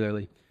question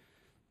regularly.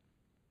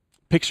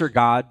 Picture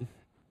God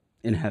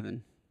in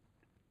heaven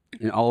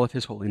in all of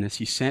his holiness.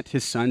 He sent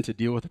his son to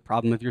deal with the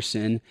problem of your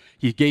sin.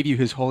 He gave you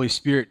his Holy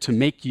Spirit to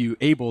make you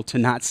able to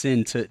not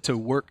sin, to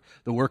work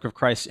the work of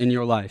Christ in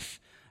your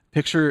life.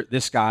 Picture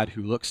this God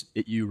who looks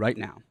at you right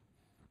now.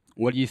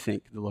 What do you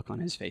think the look on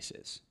his face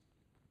is?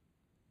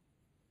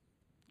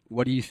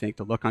 What do you think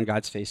the look on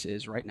God's face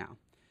is right now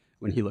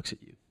when he looks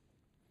at you?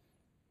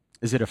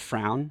 Is it a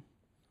frown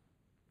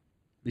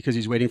because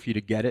he's waiting for you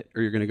to get it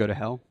or you're going to go to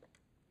hell?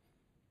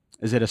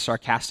 Is it a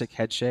sarcastic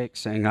head shake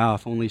saying, oh,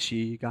 if only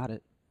she got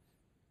it?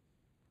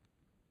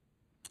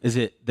 Is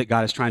it that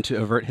God is trying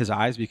to avert his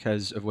eyes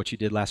because of what you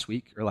did last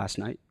week or last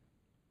night?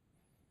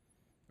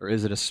 Or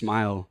is it a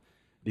smile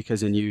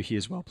because in you he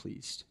is well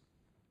pleased?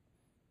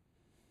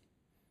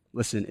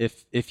 Listen,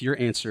 if your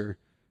answer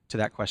to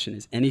that question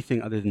is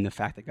anything other than the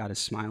fact that God is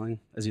smiling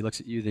as he looks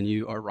at you, then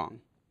you are wrong.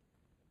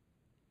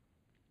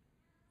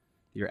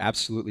 You're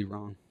absolutely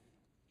wrong.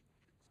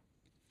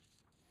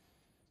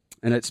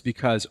 And it's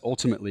because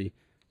ultimately,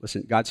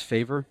 listen, God's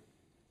favor,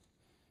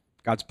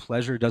 God's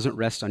pleasure doesn't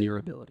rest on your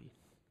ability,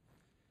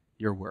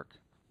 your work.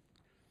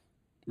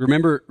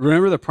 Remember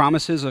the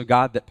promises of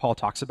God that Paul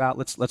talks about?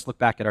 Let's look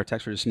back at our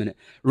text for just a minute.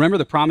 Remember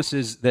the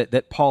promises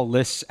that Paul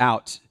lists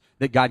out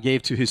that God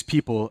gave to his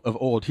people of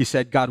old. He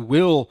said, God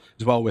will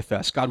dwell with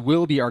us. God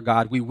will be our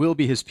God. We will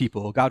be his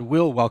people. God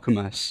will welcome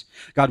us.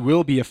 God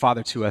will be a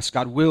father to us.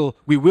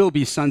 We will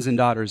be sons and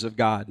daughters of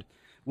God.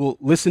 We'll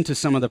listen to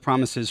some of the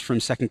promises from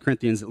 2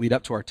 Corinthians that lead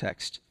up to our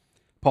text.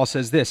 Paul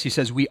says this. He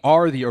says, we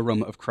are the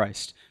aroma of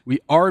Christ. We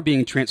are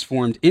being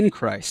transformed in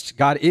Christ.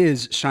 God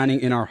is shining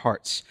in our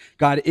hearts.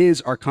 God is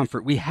our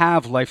comfort. We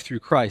have life through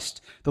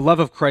Christ. The love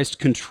of Christ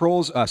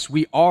controls us.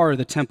 We are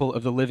the temple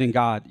of the living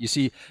God. You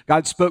see,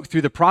 God spoke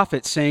through the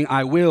prophets saying,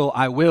 I will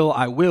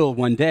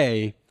one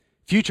day,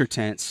 future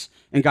tense.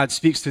 And God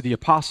speaks through the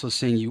apostles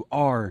saying, you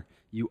are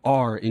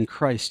in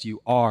Christ.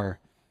 You are,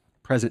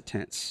 present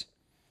tense.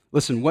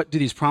 Listen, what do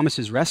these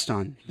promises rest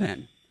on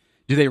then?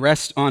 Do they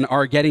rest on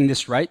our getting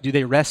this right? Do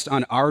they rest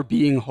on our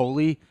being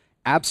holy?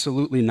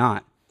 Absolutely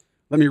not.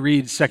 Let me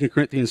read 2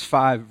 Corinthians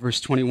 5, verse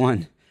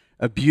 21,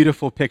 a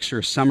beautiful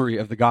picture, summary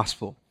of the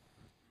gospel.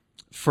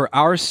 For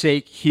our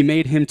sake, he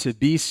made him to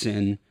be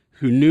sin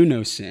who knew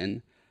no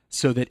sin,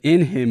 so that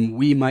in him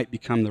we might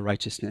become the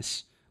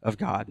righteousness of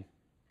God.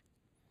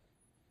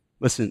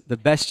 Listen, the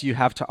best you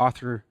have to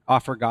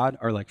offer God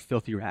are like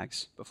filthy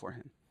rags before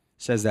him.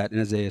 It says that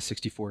in Isaiah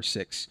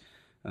 64:6.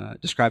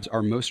 Describes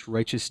our most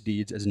righteous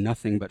deeds as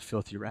nothing but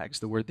filthy rags.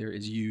 The word there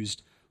is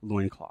used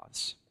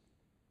loincloths.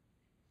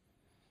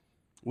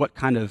 What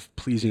kind of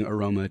pleasing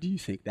aroma do you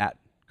think that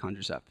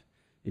conjures up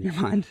in your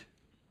mind?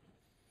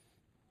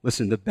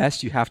 Listen, the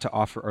best you have to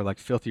offer are like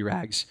filthy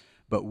rags,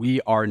 but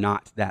we are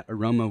not that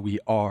aroma. We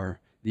are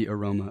the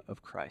aroma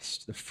of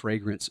Christ, the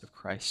fragrance of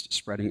Christ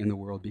spreading in the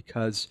world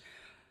because,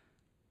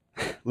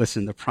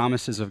 listen, the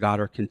promises of God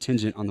are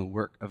contingent on the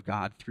work of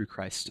God through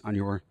Christ on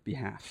your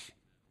behalf.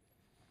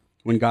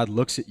 When God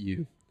looks at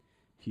you,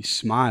 he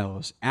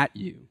smiles at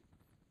you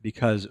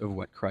because of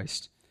what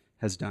Christ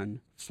has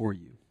done for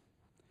you.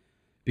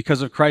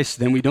 Because of Christ,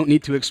 then, we don't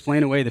need to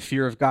explain away the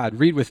fear of God.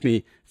 Read with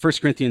me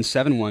 1 Corinthians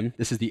 7:1.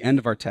 This is the end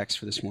of our text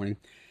for this morning.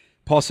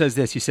 Paul says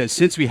this. He says,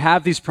 "Since we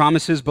have these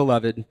promises,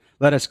 beloved,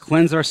 let us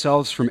cleanse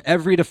ourselves from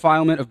every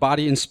defilement of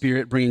body and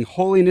spirit, bringing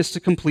holiness to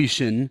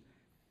completion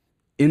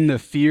in the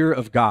fear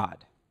of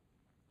God."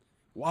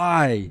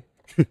 Why?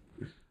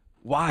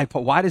 Why,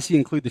 Paul? Why does he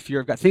include the fear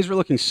of God? Things were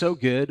looking so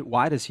good.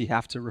 Why does he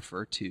have to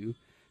refer to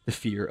the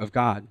fear of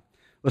God?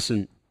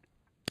 Listen,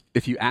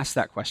 if you ask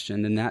that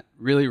question, then that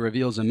really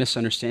reveals a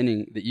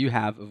misunderstanding that you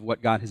have of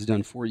what God has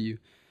done for you,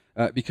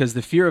 because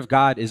the fear of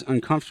God is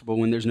uncomfortable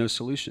when there's no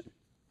solution.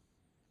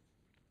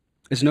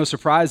 It's no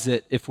surprise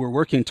that if we're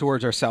working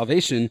towards our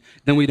salvation,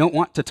 then we don't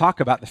want to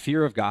talk about the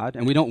fear of God,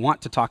 and we don't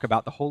want to talk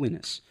about the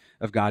holiness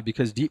of God,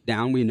 because deep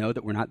down we know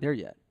that we're not there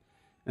yet.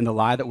 And the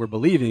lie that we're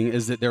believing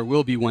is that there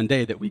will be one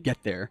day that we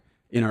get there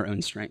in our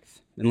own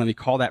strength. And let me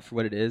call that for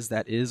what it is.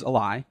 That is a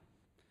lie.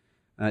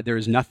 There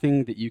is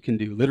nothing that you can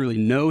do, literally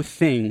no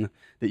thing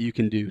that you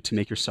can do to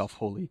make yourself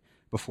holy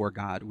before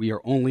God. We are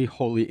only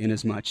holy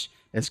inasmuch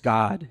as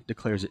God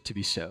declares it to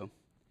be so.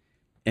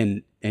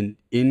 And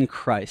in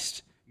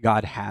Christ,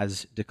 God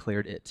has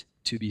declared it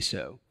to be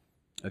so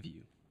of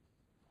you.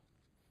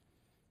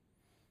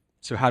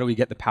 So how do we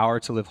get the power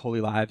to live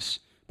holy lives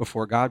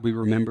before God? We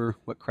remember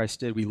what Christ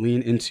did. We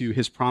lean into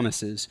his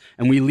promises,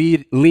 and we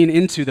lean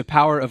into the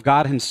power of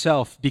God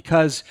himself.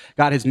 Because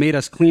God has made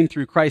us clean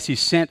through Christ, he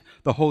sent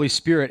the Holy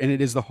Spirit, and it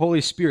is the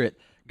Holy Spirit,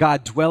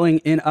 God dwelling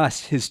in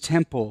us, his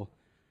temple,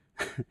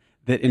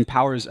 that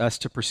empowers us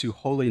to pursue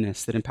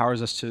holiness, that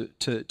empowers us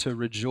to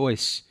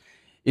rejoice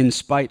in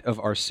spite of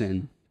our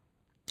sin.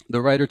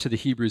 The writer to the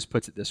Hebrews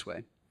puts it this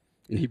way,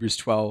 in Hebrews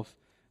 12,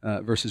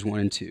 verses 1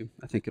 and 2.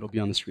 I think it'll be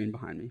on the screen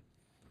behind me.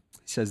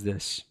 He says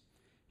this.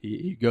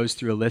 He goes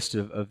through a list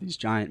of these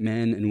giant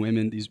men and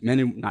women, these men,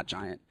 and, not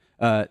giant,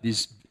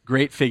 these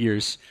great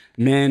figures,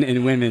 men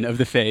and women of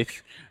the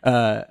faith,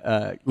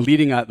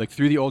 leading up, like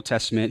through the Old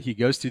Testament. He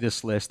goes through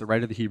this list, the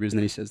writer of the Hebrews, and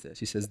then he says this.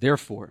 He says,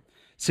 "Therefore,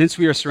 since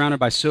we are surrounded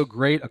by so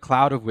great a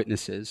cloud of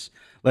witnesses,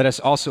 let us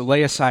also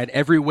lay aside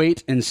every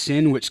weight and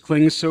sin which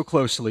clings so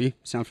closely."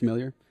 Sound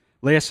familiar?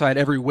 Lay aside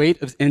every weight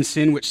and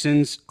sin which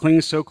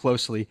clings so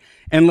closely,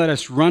 and let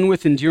us run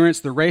with endurance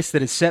the race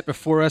that is set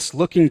before us,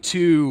 looking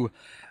to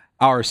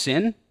our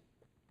sin,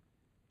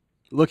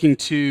 looking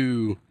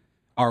to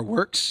our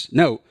works.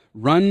 No,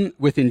 run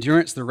with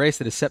endurance the race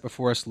that is set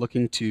before us,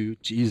 looking to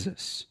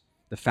Jesus,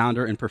 the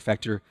founder and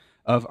perfecter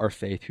of our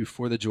faith, who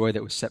for the joy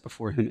that was set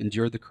before him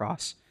endured the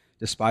cross,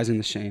 despising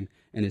the shame,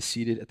 and is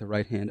seated at the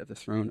right hand of the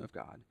throne of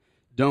God.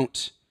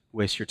 Don't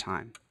waste your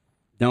time.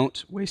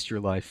 Don't waste your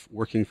life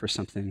working for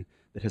something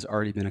that has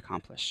already been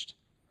accomplished.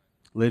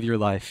 Live your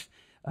life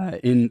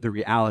in the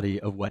reality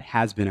of what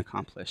has been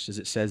accomplished. As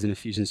it says in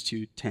Ephesians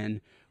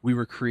 2:10, we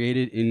were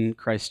created in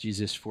Christ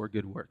Jesus for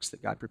good works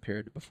that God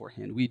prepared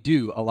beforehand. We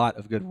do a lot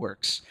of good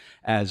works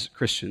as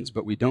Christians,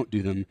 but we don't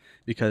do them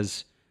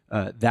because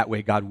that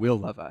way God will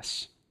love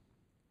us.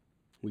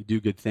 We do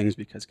good things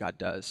because God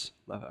does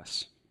love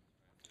us.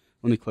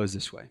 Let me close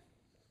this way.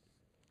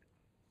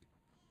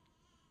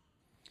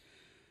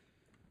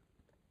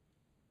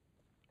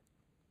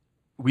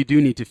 We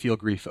do need to feel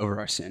grief over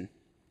our sin.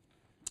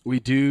 We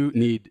do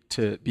need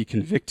to be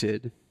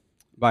convicted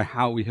by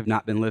how we have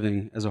not been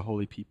living as a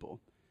holy people.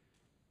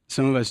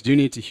 Some of us do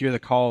need to hear the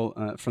call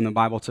from the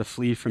Bible to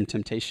flee from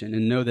temptation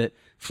and know that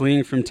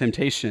fleeing from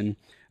temptation,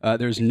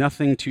 there's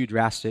nothing too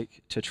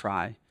drastic to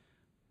try.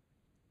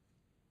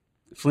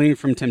 Fleeing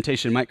from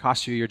temptation might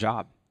cost you your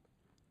job.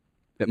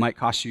 It might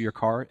cost you your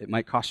car. It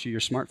might cost you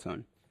your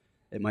smartphone.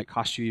 It might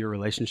cost you your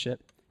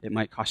relationship. It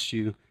might cost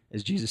you,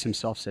 as Jesus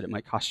himself said, it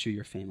might cost you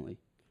your family.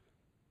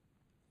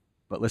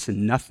 But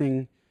listen,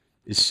 nothing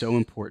is so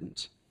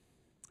important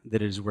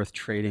that it is worth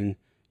trading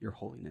your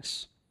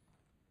holiness.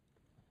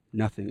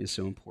 Nothing is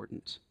so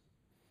important.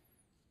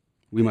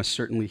 We must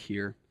certainly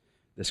hear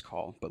this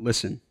call. But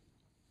listen,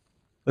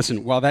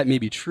 while that may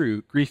be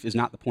true, grief is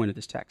not the point of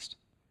this text.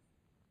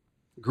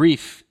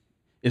 Grief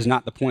is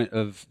not the point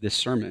of this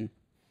sermon.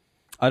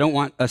 I don't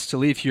want us to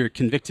leave here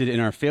convicted in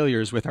our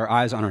failures with our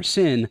eyes on our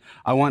sin.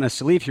 I want us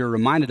to leave here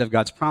reminded of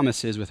God's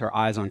promises with our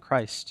eyes on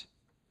Christ.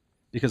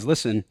 Because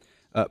listen,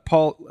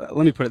 Paul,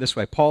 let me put it this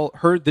way. Paul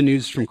heard the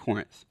news from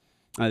Corinth.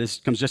 This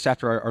comes just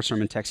after our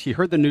sermon text. He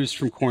heard the news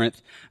from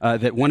Corinth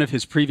that one of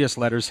his previous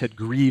letters had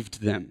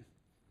grieved them.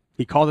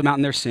 He called them out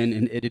in their sin,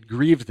 and it had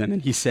grieved them.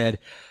 And he said,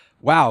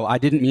 wow, I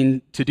didn't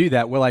mean to do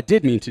that. Well, I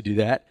did mean to do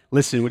that.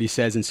 Listen what he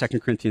says in 2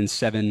 Corinthians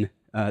 7,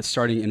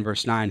 starting in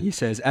verse 9. He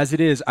says, "As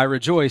it is, I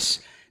rejoice,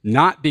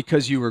 not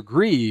because you were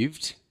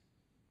grieved,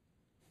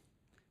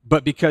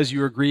 but because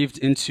you were grieved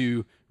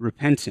into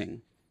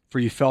repenting. For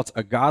you felt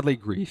a godly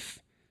grief,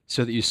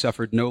 so that you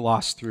suffered no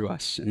loss through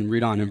us. And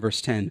read on in verse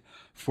 10.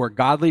 For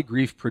godly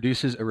grief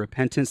produces a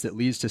repentance that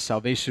leads to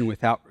salvation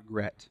without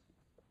regret,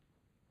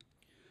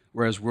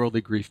 whereas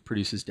worldly grief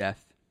produces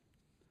death.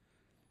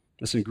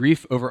 Listen,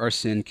 grief over our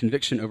sin,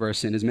 conviction over our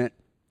sin is meant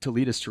to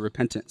lead us to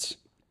repentance.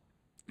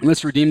 And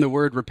let's redeem the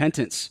word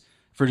repentance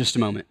for just a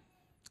moment.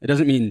 It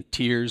doesn't mean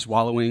tears,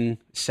 wallowing,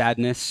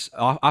 sadness.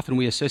 Often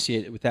we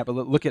associate it with that, but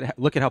look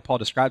at how Paul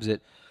describes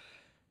it.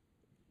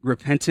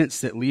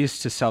 Repentance that leads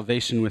to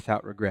salvation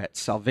without regret.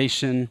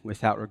 Salvation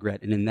without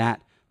regret. And in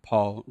that,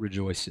 Paul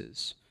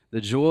rejoices.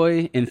 The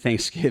joy and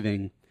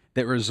thanksgiving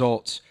that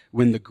results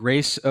when the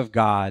grace of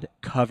God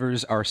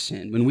covers our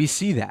sin. When we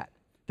see that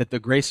the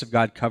grace of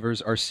God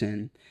covers our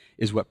sin,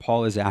 is what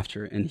Paul is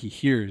after. And he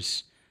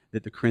hears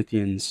that the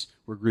Corinthians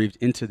were grieved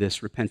into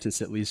this repentance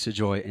that leads to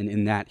joy, and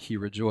in that he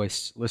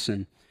rejoiced.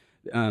 Listen,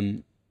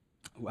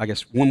 I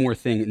guess one more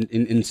thing.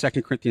 In 2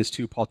 Corinthians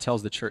 2, Paul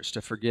tells the church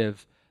to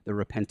forgive the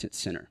repentant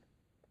sinner.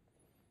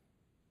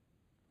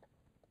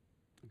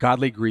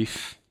 Godly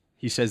grief,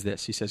 he says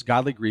this, he says,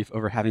 godly grief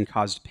over having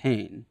caused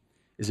pain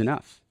is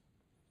enough.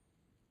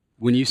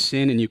 When you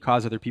sin and you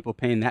cause other people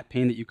pain, that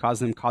pain that you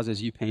cause them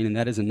causes you pain, and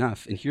that is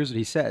enough. And here's what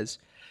he says.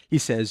 He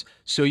says,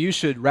 so you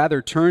should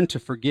rather turn to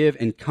forgive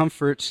and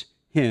comfort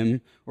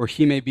him, or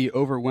he may be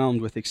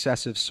overwhelmed with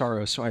excessive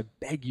sorrow. So I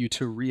beg you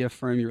to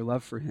reaffirm your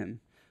love for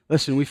him.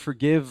 Listen, we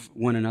forgive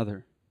one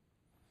another.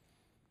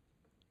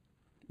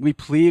 We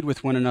plead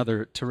with one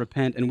another to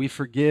repent, and we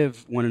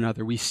forgive one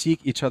another. We seek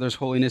each other's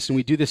holiness, and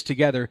we do this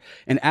together.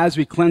 And as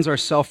we cleanse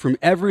ourselves from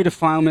every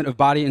defilement of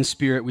body and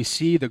spirit, we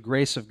see the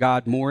grace of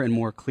God more and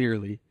more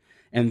clearly.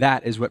 And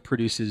that is what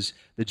produces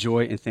the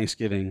joy and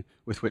thanksgiving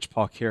with which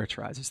Paul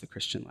characterizes the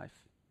Christian life.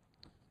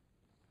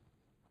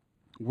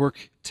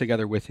 Work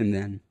together with him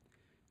then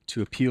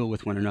to appeal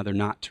with one another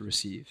not to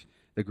receive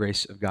the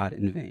grace of God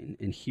in vain.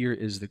 And here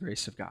is the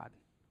grace of God,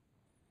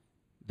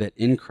 that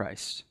in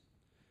Christ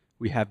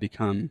we have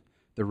become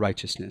the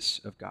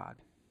righteousness of God.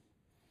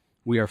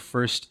 We are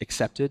first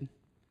accepted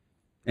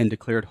and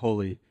declared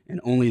holy, and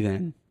only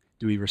then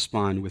do we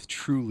respond with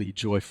truly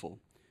joyful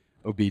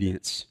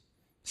obedience.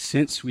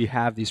 Since we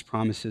have these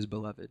promises,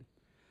 beloved,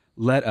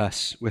 let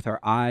us, with our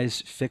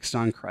eyes fixed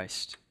on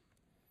Christ,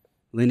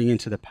 leaning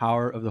into the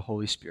power of the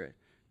Holy Spirit,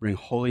 bring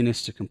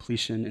holiness to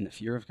completion in the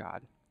fear of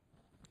God.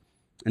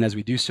 And as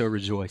we do so,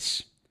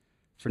 rejoice,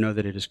 for know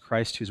that it is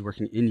Christ who is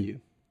working in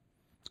you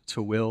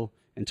to will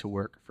and to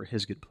work for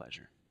his good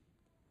pleasure.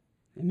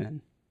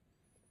 Amen.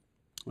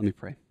 Let me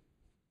pray.